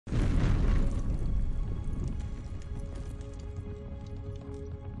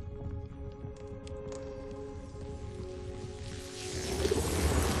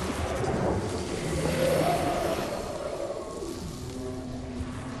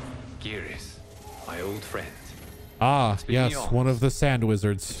Geras, my old friend. Ah, yes, honest, one of the sand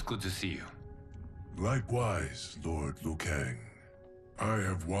wizards. It's good to see you. Likewise, Lord Liu Kang. I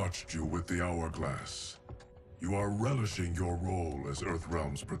have watched you with the Hourglass. You are relishing your role as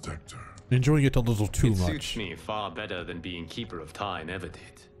Earthrealm's protector. Enjoying it a little too It much. suits me far better than being Keeper of Time ever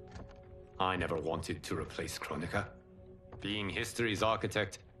did. I never wanted to replace Kronika. Being history's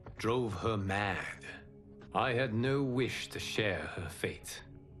architect drove her mad. I had no wish to share her fate.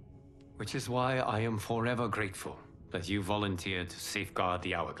 Which is why I am forever grateful that you volunteered to safeguard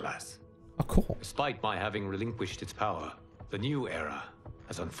the Hourglass. Oh, cool. Despite my having relinquished its power, the new era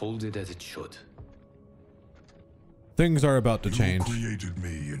has unfolded as it should. Things are about to change. You created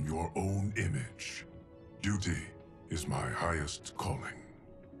me in your own image. Duty is my highest calling.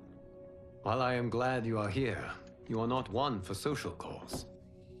 While I am glad you are here, you are not one for social calls.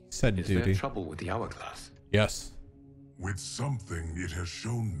 Said Is duty. there trouble with the Hourglass? Yes. With something it has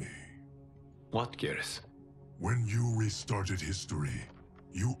shown me. What, Geras? When you restarted history,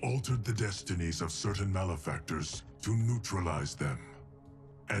 you altered the destinies of certain malefactors to neutralize them.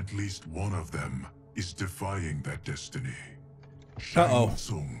 At least one of them is defying that destiny. Uh-oh. Shang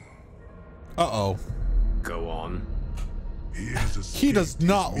Tsung. Uh-oh. Go on. He does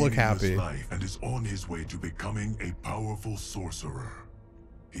not look happy. Life and is on his way to becoming a powerful sorcerer.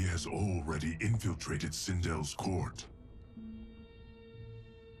 He has already infiltrated Sindel's court.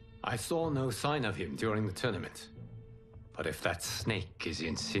 I saw no sign of him during the tournament. But if that snake is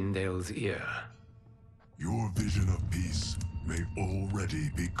in Sindel's ear... Your vision of peace may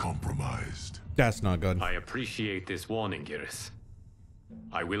already be compromised. That's not good. I appreciate this warning, Geras.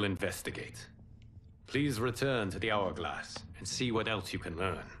 I will investigate. Please return to the Hourglass and see what else you can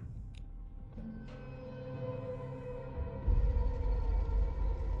learn.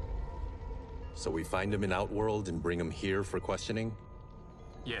 So we find him in Outworld and bring him here for questioning?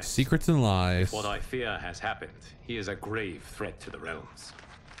 Yes. Secrets and lies. What I fear has happened. He is a grave threat to the realms.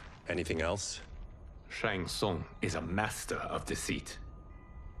 Anything else? Shang Tsung is a master of deceit.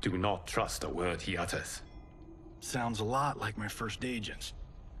 Do not trust a word he utters. Sounds a lot like my first agents.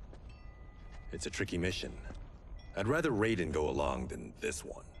 It's a tricky mission. I'd rather Raiden go along than this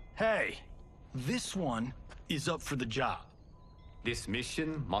one. Hey, this one is up for the job. This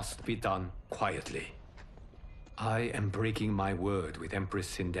mission must be done quietly. I am breaking my word with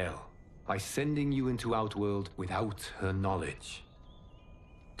Empress Sindel by sending you into Outworld without her knowledge.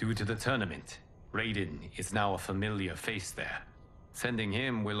 Due to the tournament, Raiden is now a familiar face there. Sending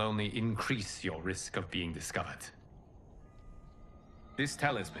him will only increase your risk of being discovered. This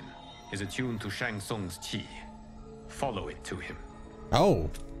talisman is attuned to Shang Tsung's chi. Follow it to him. Oh.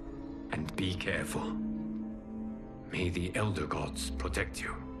 And be careful. May the Elder Gods protect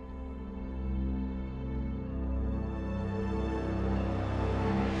you.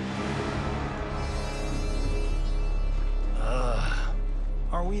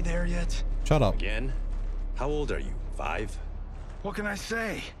 Are we there yet? Shut up. Again? How old are you? 5? What can I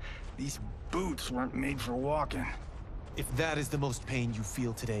say? These boots weren't made for walking. If that is the most pain you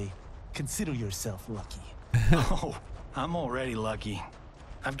feel today, consider yourself lucky. Oh, I'm already lucky.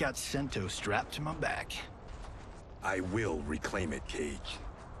 I've got Sento strapped to my back. I will reclaim it, Cage.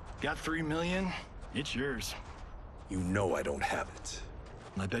 Got 3 million? It's yours. You know I don't have it.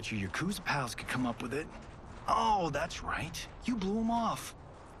 I bet you Yakuza pals could come up with it. Oh, that's right. You blew them off.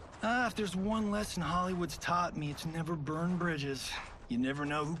 If there's one lesson Hollywood's taught me, it's never burn bridges. You never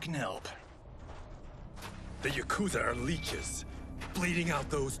know who can help. The Yakuza are leeches, bleeding out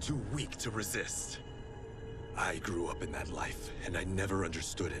those too weak to resist. I grew up in that life, and I never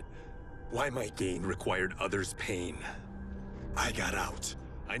understood it. Why my gain required others' pain. I got out.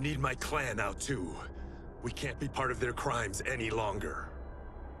 I need my clan out too. We can't be part of their crimes any longer.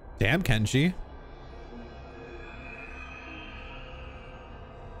 Damn, Kenshi.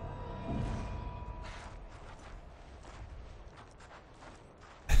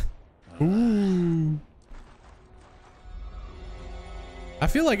 Ooh. I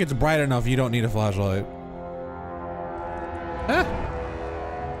feel like it's bright enough you don't need a flashlight. Ah.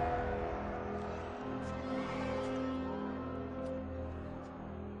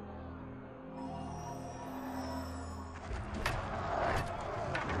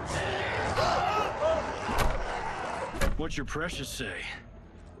 What's your precious say?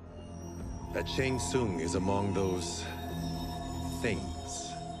 That Shang Tsung is among those... things.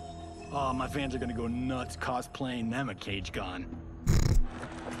 Oh, my fans are gonna go nuts cosplaying them a Cage Gun.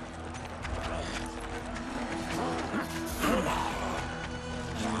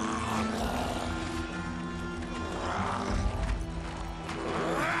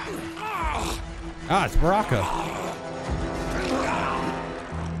 Ah, it's Baraka.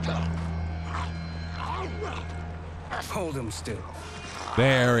 Hold him still.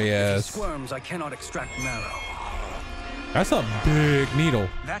 There he If he is. squirms, I cannot extract marrow. That's a big needle.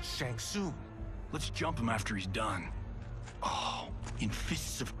 That's Shang Tsung. Let's jump him after he's done. Oh, in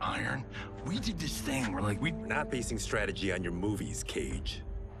Fists of Iron, we did this thing where like We're not basing strategy on your movies, Cage.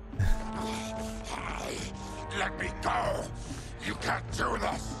 Let me go. You can't do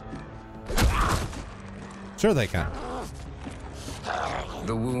this. Sure they can.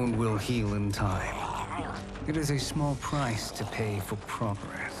 The wound will heal in time. It is a small price to pay for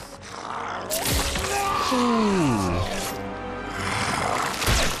progress.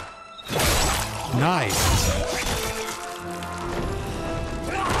 Nice.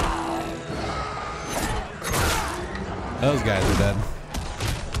 Those guys are dead.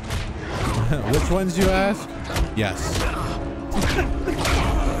 Which ones you ask? Yes.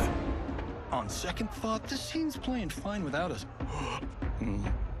 on second thought, this scene's playing fine without us.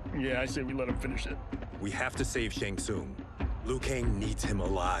 Yeah, I say we let him finish it. We have to save Shang Tsung. Liu Kang needs him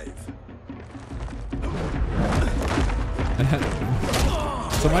alive.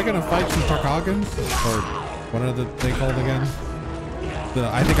 So am I gonna fight some Tarkagans? Or what are they called again?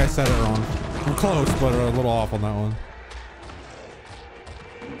 I think I said it wrong. I'm close, but a little off on that one.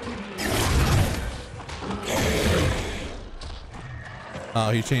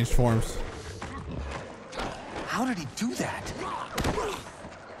 Oh, he changed forms. How did he do that?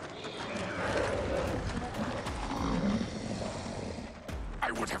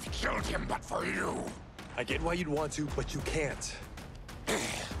 I would have killed him but for you. I get why you'd want to, but you can't.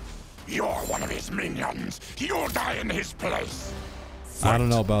 You're one of his minions. You'll die in his place. I don't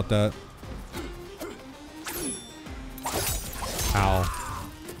know about that. Ow.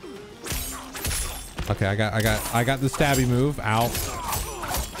 Okay, I got the stabby move. Ow.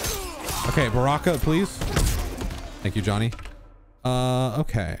 Okay, Baraka, please. Thank you, Johnny.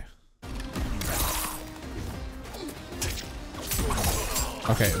 Okay.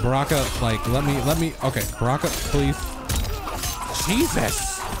 Okay, Baraka, like, let me, okay, Baraka, please.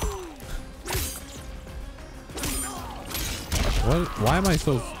 Jesus! What, why am I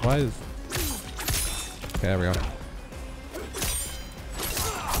so, why is, okay, there we go.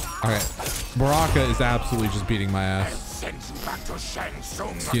 Okay, Baraka is absolutely just beating my ass.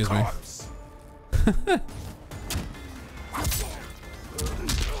 Excuse me.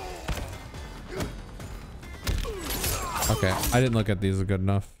 Okay, I didn't look at these good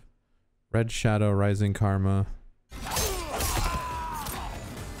enough. Red Shadow, Rising Karma.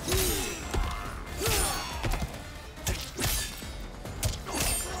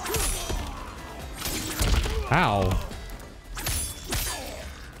 Ow.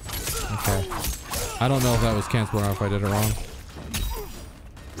 Okay. I don't know if that was canceled or if I did it wrong.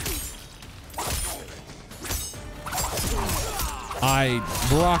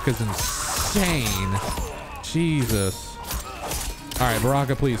 Baraka's insane. Jesus. All right,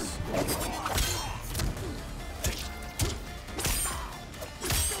 Baraka, please.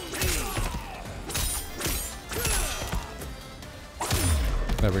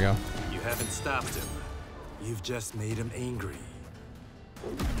 There we go. You haven't stopped him. You've just made him angry.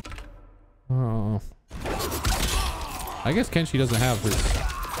 Oh. I guess Kenshi doesn't have his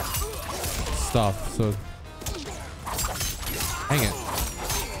stuff, so. Hang it.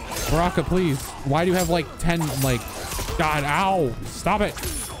 Baraka, please. Why do you have like 10, like, God, ow. Stop it.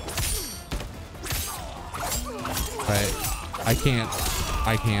 Right. I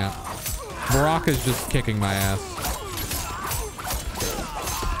can't. Baraka's just kicking my ass.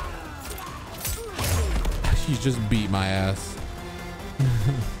 She just beat my ass.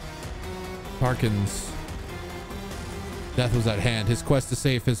 Parkins. Death was at hand. His quest to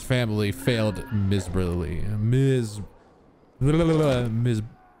save his family failed miserably.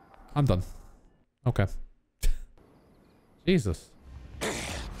 I'm done. Okay. Jesus.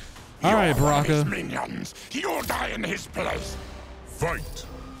 All right, Baraka. Minions. You'll die in his place. Fight.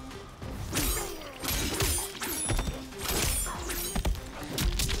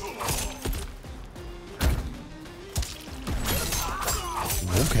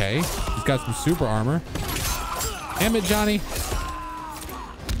 Okay. He's got some super armor. Damn it, Johnny.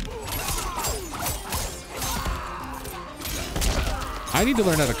 I need to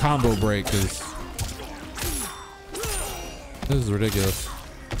learn how to combo break because this is ridiculous.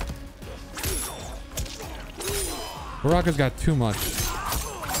 Baraka's got too much.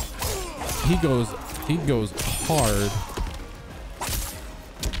 He goes hard.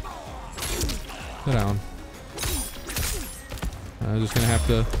 Sit down. I'm just gonna have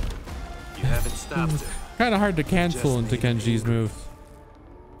to. You haven't stopped him. Kind of hard to cancel into Kenji's moves.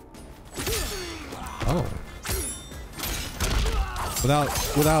 Oh.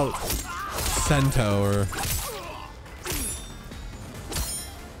 Without Sento or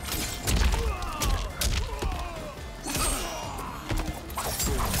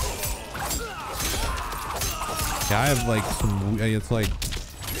Yeah, I have like some, it's like,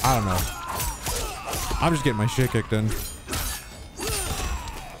 I don't know. I'm just getting my shit kicked in.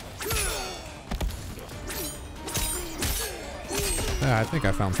 Yeah, I think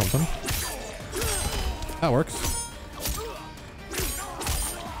I found something. That works.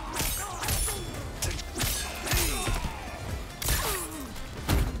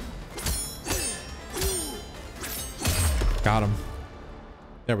 Got him.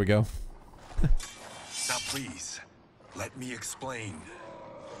 There we go. Now please, let me explain.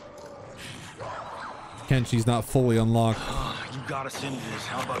 Kenshi's not fully unlocked. You got us into this.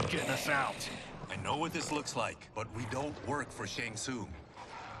 How about getting us out? I know what this looks like, but we don't work for Shang Tsung.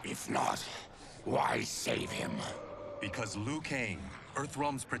 If not, why save him? Because Liu Kang,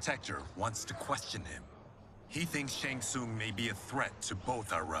 Earthrealm's protector, wants to question him. He thinks Shang Tsung may be a threat to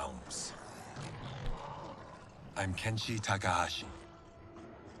both our realms. I'm Kenshi Takahashi.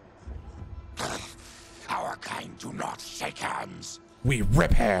 Our kind do not shake hands. We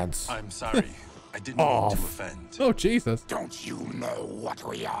rip hands. I'm sorry. I didn't mean to offend. Oh, Jesus. Don't you know what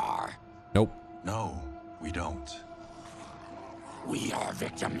we are? Nope. No, we don't. We are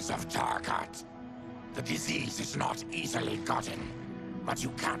victims of Tarkat. The disease is not easily gotten, but you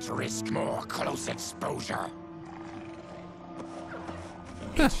can't risk more close exposure.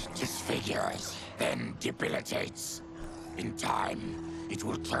 It disfigures, then debilitates. In time, it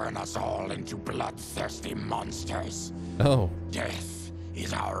will turn us all into bloodthirsty monsters. Oh. Death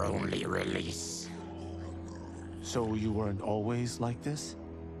is our only release. So you weren't always like this?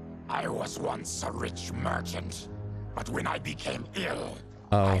 I was once a rich merchant, but when I became ill,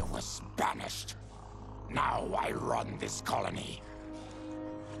 I was banished. Now I run this colony.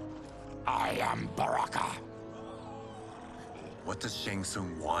 I am Baraka. What does Shang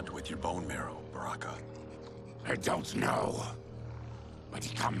Tsung want with your bone marrow, Baraka? I don't know, but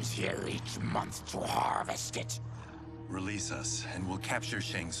he comes here each month to harvest it. Release us, and we'll capture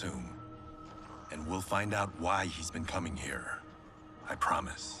Shang Tsung. And we'll find out why he's been coming here. I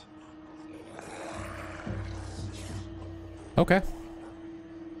promise. Okay.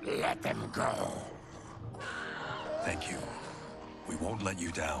 Let them go. Thank you. We won't let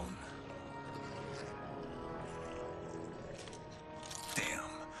you down. Damn.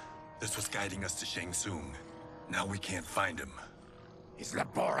 This was guiding us to Shang Tsung. Now we can't find him. His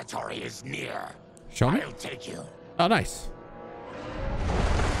laboratory is near. Show me. I'll take you. Oh, nice.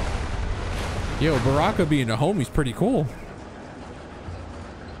 Yo, Baraka being a homie's pretty cool.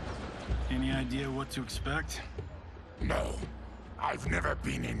 Any idea what to expect? No, I've never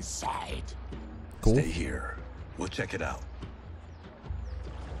been inside. Cool. Stay here. We'll check it out.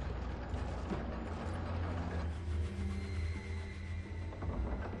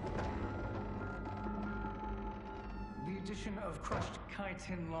 The addition of crushed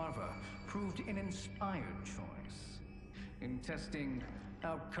chitin larva proved an inspired choice. In testing,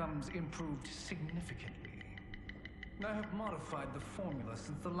 outcomes improved significantly. I have modified the formula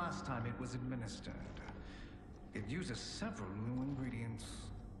since the last time it was administered. It uses several new ingredients.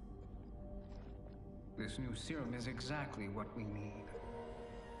 This new serum is exactly what we need.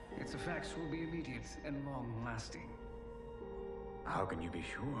 Its effects will be immediate and long-lasting. How can you be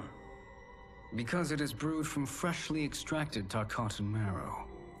sure? Because it is brewed from freshly extracted Tarkatan marrow.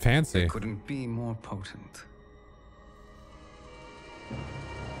 Fancy. It couldn't be more potent.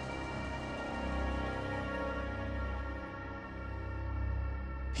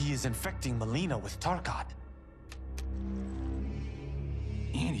 He is infecting Melina with Tarkat.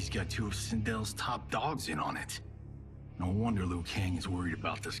 And he's got two of Sindel's top dogs in on it. No wonder Liu Kang is worried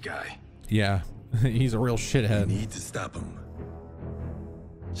about this guy. Yeah, he's a real We shithead. need to stop him.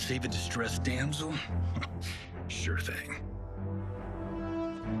 Save a distressed damsel? Sure thing.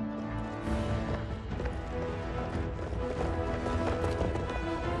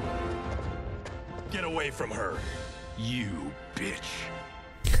 Get away from her. You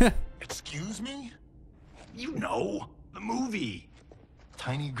bitch. Excuse me? You know, the movie.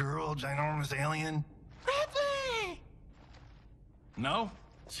 Tiny girl, ginormous alien. No?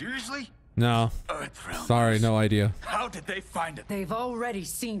 Seriously? No. Earthrealm. Sorry, no idea. How did they find it? They've already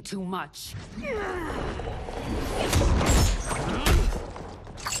seen too much.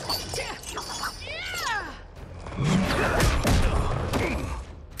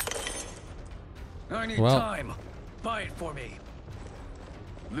 I need Well. time. Buy it for me.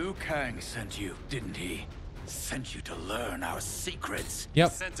 Liu Kang sent you, didn't he? Sent you to learn our secrets.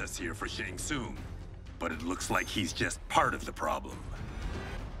 Yep. Sent us here for Shang Tsung. But it looks like he's just part of the problem.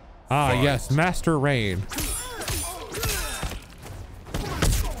 Ah, yes, Master Rain.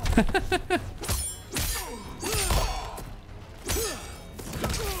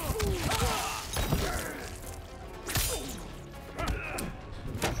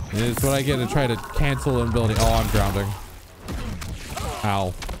 It's what I get to try to cancel an ability. Oh, I'm drowning.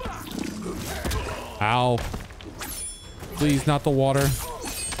 Ow. Ow. Please, not the water.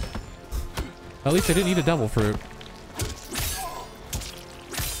 At least I didn't eat a devil fruit.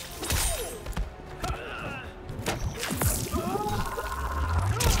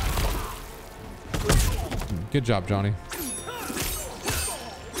 Good job, Johnny.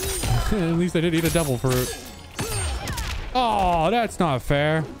 At least I didn't eat a devil fruit. Oh, that's not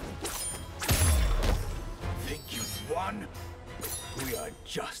fair. Think you've won? We are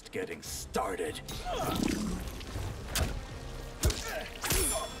just getting started.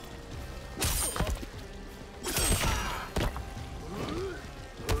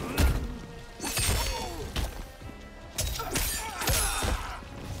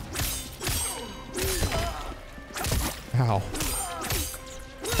 Ow.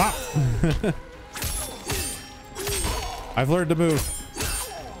 Ah. I've learned to move.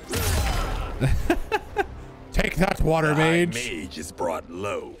 Take that, water mage. Mage is brought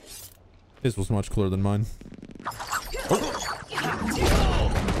low. His was much cooler than mine. Oh.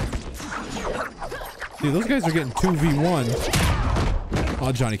 Dude, those guys are getting 2v1.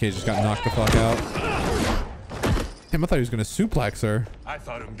 Oh, Johnny Cage just got knocked the fuck out. Damn, I thought he was gonna suplex her. I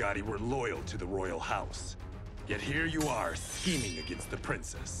thought Ungadi were loyal to the royal house. Yet here you are, scheming against the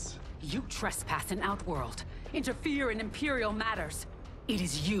princess. You trespass in Outworld, interfere in Imperial matters. It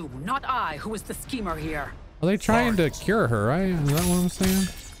is you, not I, who is the schemer here. Are they trying to cure her, right? Is that what I'm saying?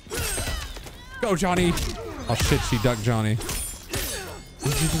 Go, Johnny! Oh shit, she ducked Johnny.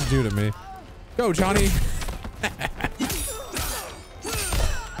 What did you just do to me? Go, Johnny!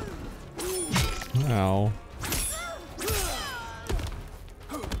 Ow.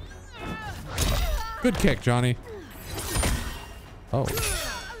 Good kick, Johnny. Oh.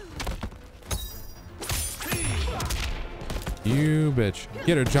 You bitch.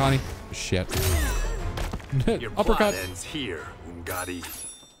 Get her, Johnny. Shit. Your Uppercut. plot ends here, Ungadi.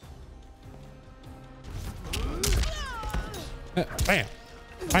 Bam.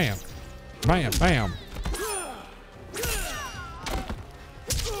 Bam. Bam. Bam.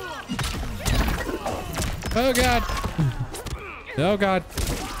 Oh, God. Oh, God.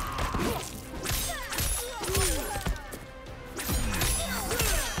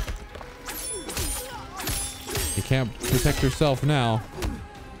 You can't protect yourself now.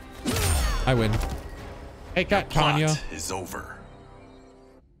 I win. Hey, got Tanya. Plot is over.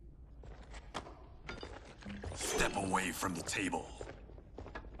 Step away from the table.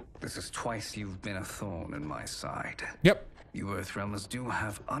 This is twice you've been a thorn in my side. Yep. You Earthrealmers do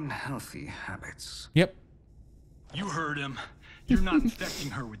have unhealthy habits. Yep. You heard him. You're not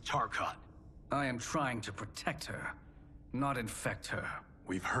infecting her with Tarkat. I am trying to protect her, not infect her.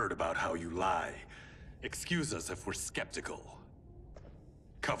 We've heard about how you lie. Excuse us if we're skeptical.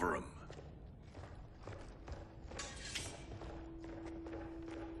 Cover him.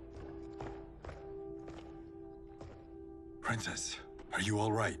 Princess, are you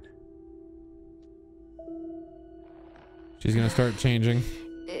all right? She's gonna start changing.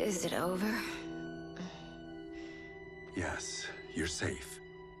 Is it over? Yes, you're safe.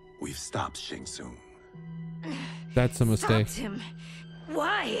 We've stopped Shang Tsung. That's a mistake. Stopped him.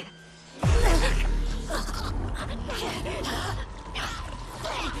 Why?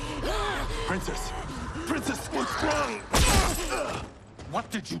 Princess! Princess, what's wrong? What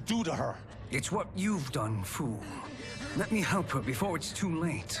did you do to her? It's what you've done, fool. Let me help her before it's too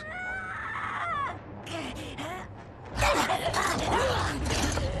late.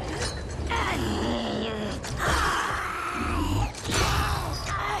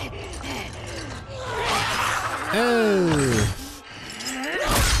 Oh.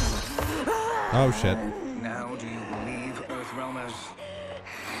 Oh shit. Now do you believe, Earthrealmers?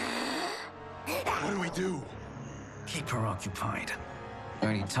 What do we do? Keep her occupied.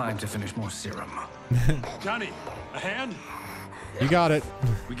 I need time to finish more serum. Johnny, a hand? You got it.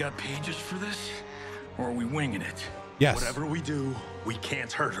 We got pages for this? Or are we winging it? Yes. Whatever we do, we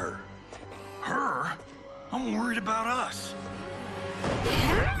can't hurt her. Her? I'm worried about us.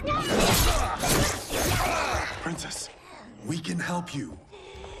 Princess, we can help you.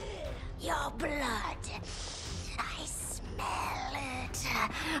 Your blood. I smell it.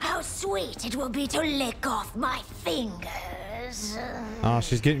 How sweet it will be to lick off my fingers. Oh,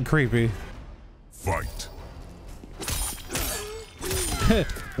 she's getting creepy. Fight.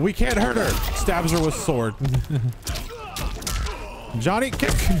 We can't hurt her. Stabs her with sword. Johnny,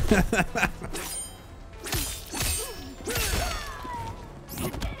 kick.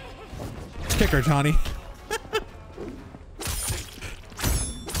 Kick her, Johnny.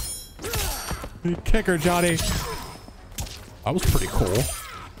 Kick her, Johnny. That was pretty cool.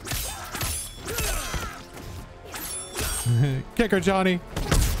 Kick her, Johnny.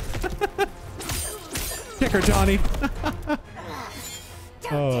 Kick her, Johnny.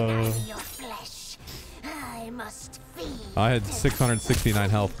 Don't deny your flesh. I must feed. I had 669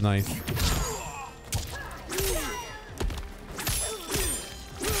 health. Nice.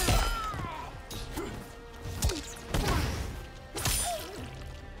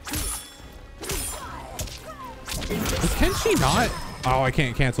 Can she not? Oh, I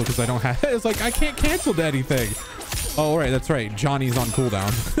can't cancel because I don't have. It's like I can't cancel to anything. Oh, right, that's right. Johnny's on cooldown.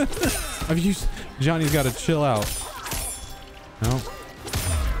 I've used. Johnny's got to chill out. No,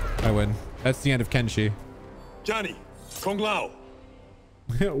 I win. That's the end of Kenshi. Johnny, Kung Lao.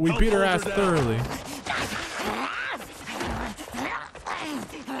 We beat her ass thoroughly.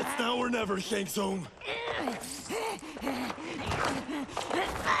 It's now or never, Shang Tsung.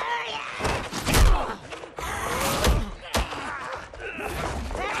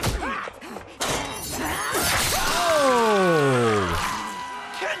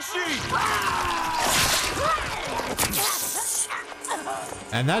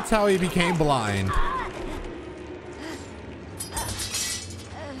 And that's how he became blind.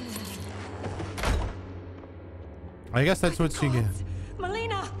 I guess that's what she gets.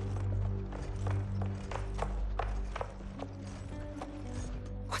 Melina!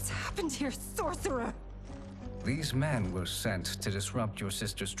 What's happened here, sorcerer? These men were sent to disrupt your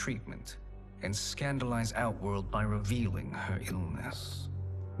sister's treatment and scandalize Outworld by revealing her illness.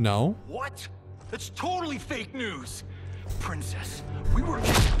 No. What? That's totally fake news. Princess, we were...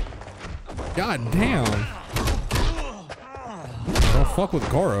 God damn. Don't fuck with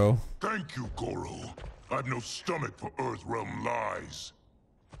Goro. Thank you, Goro. I've no stomach for Earthrealm lies.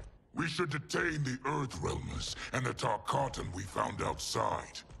 We should detain the Earthrealmers and the Tarkatan we found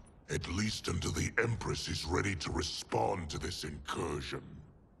outside. At least until the Empress is ready to respond to this incursion.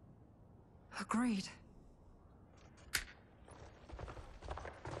 Agreed.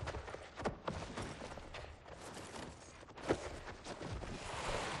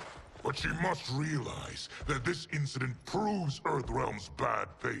 But she must realize that this incident proves Earthrealm's bad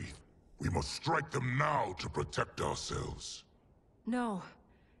faith. We must strike them now to protect ourselves. No.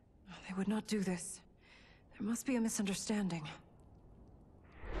 They would not do this. There must be a misunderstanding.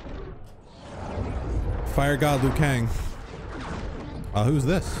 Fire God Liu Kang. Who's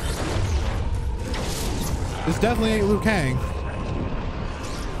this? This definitely ain't Liu Kang.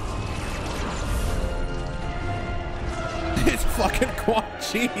 It's fucking Quan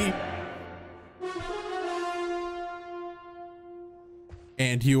Chi.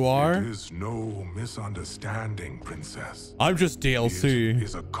 And you are? It is no misunderstanding, Princess. I'm just DLC. It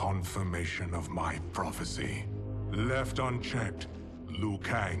is a confirmation of my prophecy. Left unchecked, Liu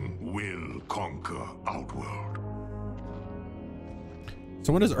Kang will conquer Outworld.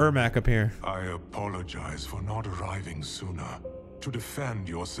 So when does Ermac appear? I apologize for not arriving sooner to defend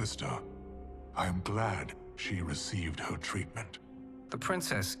your sister. I am glad she received her treatment. The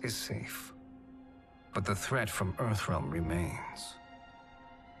princess is safe, but the threat from Earthrealm remains.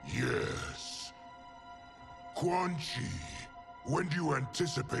 Yes. Quan Chi, when do you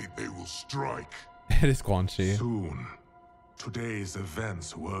anticipate they will strike? It is Quan Chi. Soon. Today's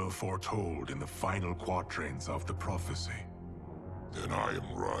events were foretold in the final quatrains of the prophecy. Then I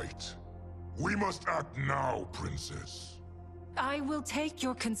am right. We must act now, Princess. I will take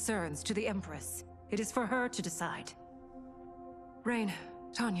your concerns to the Empress. It is for her to decide. Rain,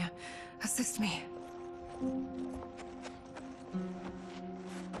 Tanya, assist me.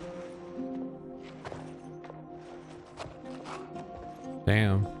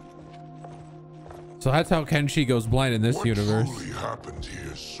 Damn. So that's how Kenshi goes blind in this universe. What truly happened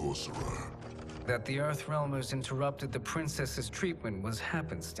here, sorcerer? That the Earthrealmers interrupted the princess's treatment was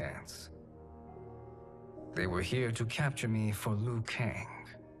happenstance. They were here to capture me for Liu Kang.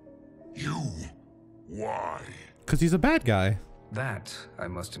 You? Why? Because he's a bad guy. That I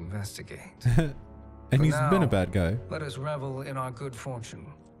must investigate. And he's been a bad guy. Let us revel in our good fortune.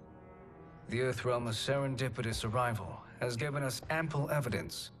 The Earthrealm's serendipitous arrival has given us ample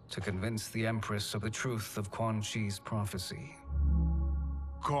evidence to convince the Empress of the truth of Quan Chi's prophecy.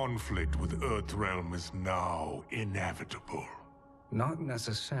 Conflict with Earthrealm is now inevitable. Not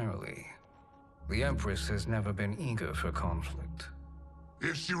necessarily. The Empress has never been eager for conflict.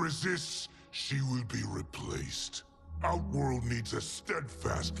 If she resists, she will be replaced. Outworld needs a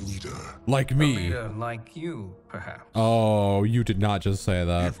steadfast leader. Like A me. leader like you, perhaps. Oh, you did not just say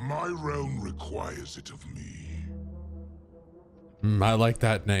that. If my realm requires it of me. I like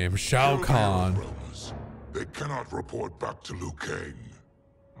that name. Shao Kill the Kahn. Earthrealmers. They cannot report back to Liu Kang.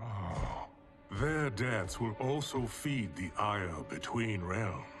 Their deaths will also feed the ire between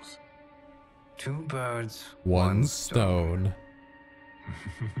realms. Two birds, One stone.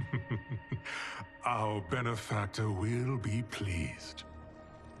 Our benefactor will be pleased.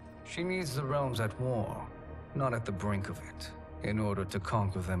 She needs the realms at war, not at the brink of it, in order to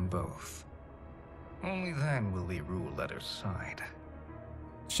conquer them both. Only then will we rule at her side.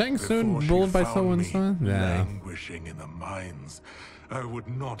 Shang Tsung Before she ruled by found someone's me son? Yeah. languishing in the mines, I would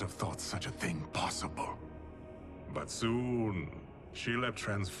not have thought such a thing possible. But soon, Sheila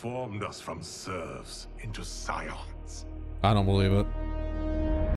transformed us from serfs into scions. I don't believe it.